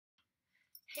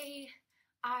Hey,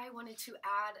 I wanted to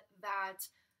add that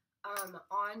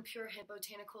on Pure Hemp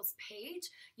Botanicals page,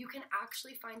 you can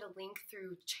actually find a link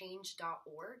through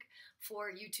change.org for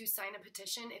you to sign a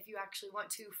petition if you actually want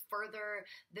to further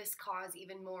this cause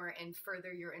even more and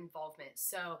further your involvement.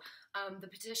 So the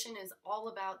petition is all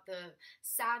about the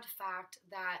sad fact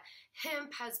that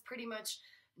hemp has pretty much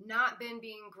not been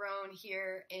being grown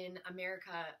here in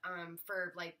America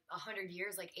for like 100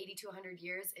 years, like 80 to 100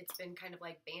 years. It's been kind of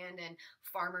like banned, and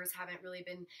farmers haven't really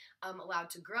been allowed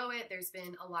to grow it. There's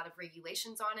been a lot of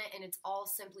regulations on it, and it's all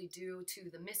simply due to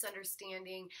the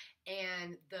misunderstanding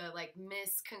and the like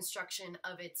misconstruction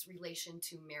of its relation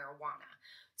to marijuana.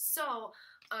 So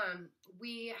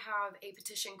we have a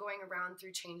petition going around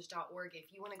through change.org.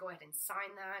 If you want to go ahead and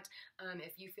sign that,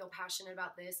 if you feel passionate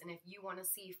about this, and if you want to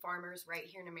see farmers right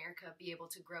here in America be able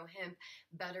to grow hemp,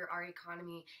 better our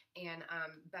economy, and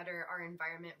better our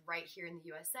environment right here in the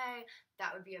USA,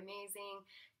 that would be amazing.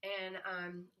 And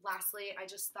lastly, I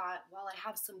just thought, while I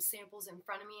have some samples in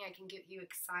front of me, I can get you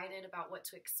excited about what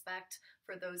to expect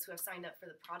for those who have signed up for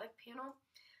the product panel.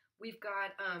 We've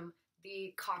got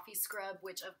the coffee scrub,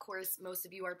 which of course most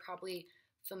of you are probably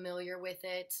familiar with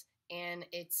it, and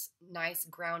it's nice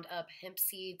ground up hemp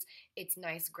seeds, it's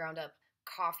nice ground up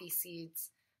coffee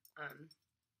seeds,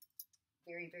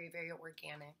 very, very, very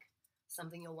organic,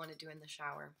 something you'll want to do in the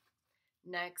shower.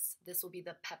 Next, this will be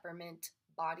the peppermint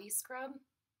body scrub,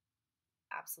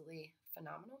 absolutely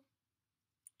phenomenal.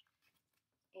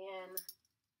 And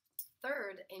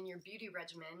third in your beauty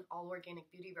regimen, all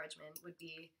organic beauty regimen, would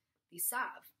be the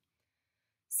salve.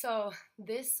 So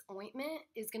this ointment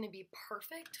is going to be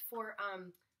perfect for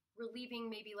relieving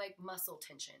maybe like muscle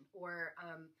tension or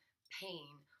pain,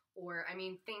 or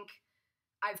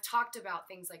I've talked about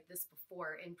things like this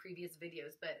before in previous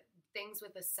videos, but things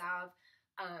with a salve,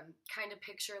 kind of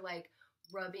picture like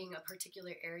rubbing a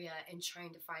particular area and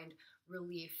trying to find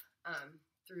relief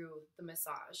through the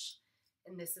massage.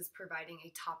 And this is providing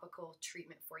a topical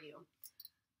treatment for you.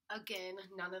 Again,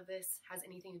 none of this has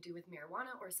anything to do with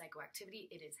marijuana or psychoactivity.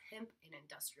 It is hemp, an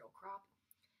industrial crop.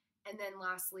 And then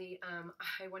lastly,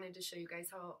 I wanted to show you guys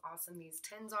how awesome these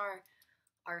tins are.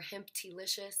 Our Hemp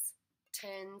Tealicious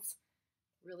tins,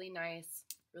 really nice,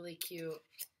 really cute.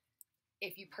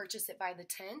 If you purchase it by the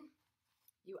tin,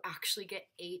 you actually get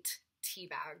 8 tea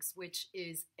bags, which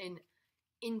is an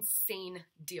insane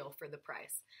deal for the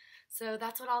price. So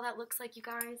that's what all that looks like, you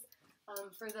guys.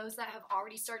 For those that have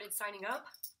already started signing up,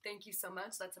 thank you so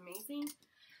much. That's amazing.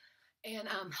 And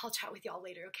I'll chat with y'all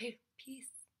later, okay? Peace,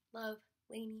 love,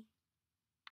 Lainey.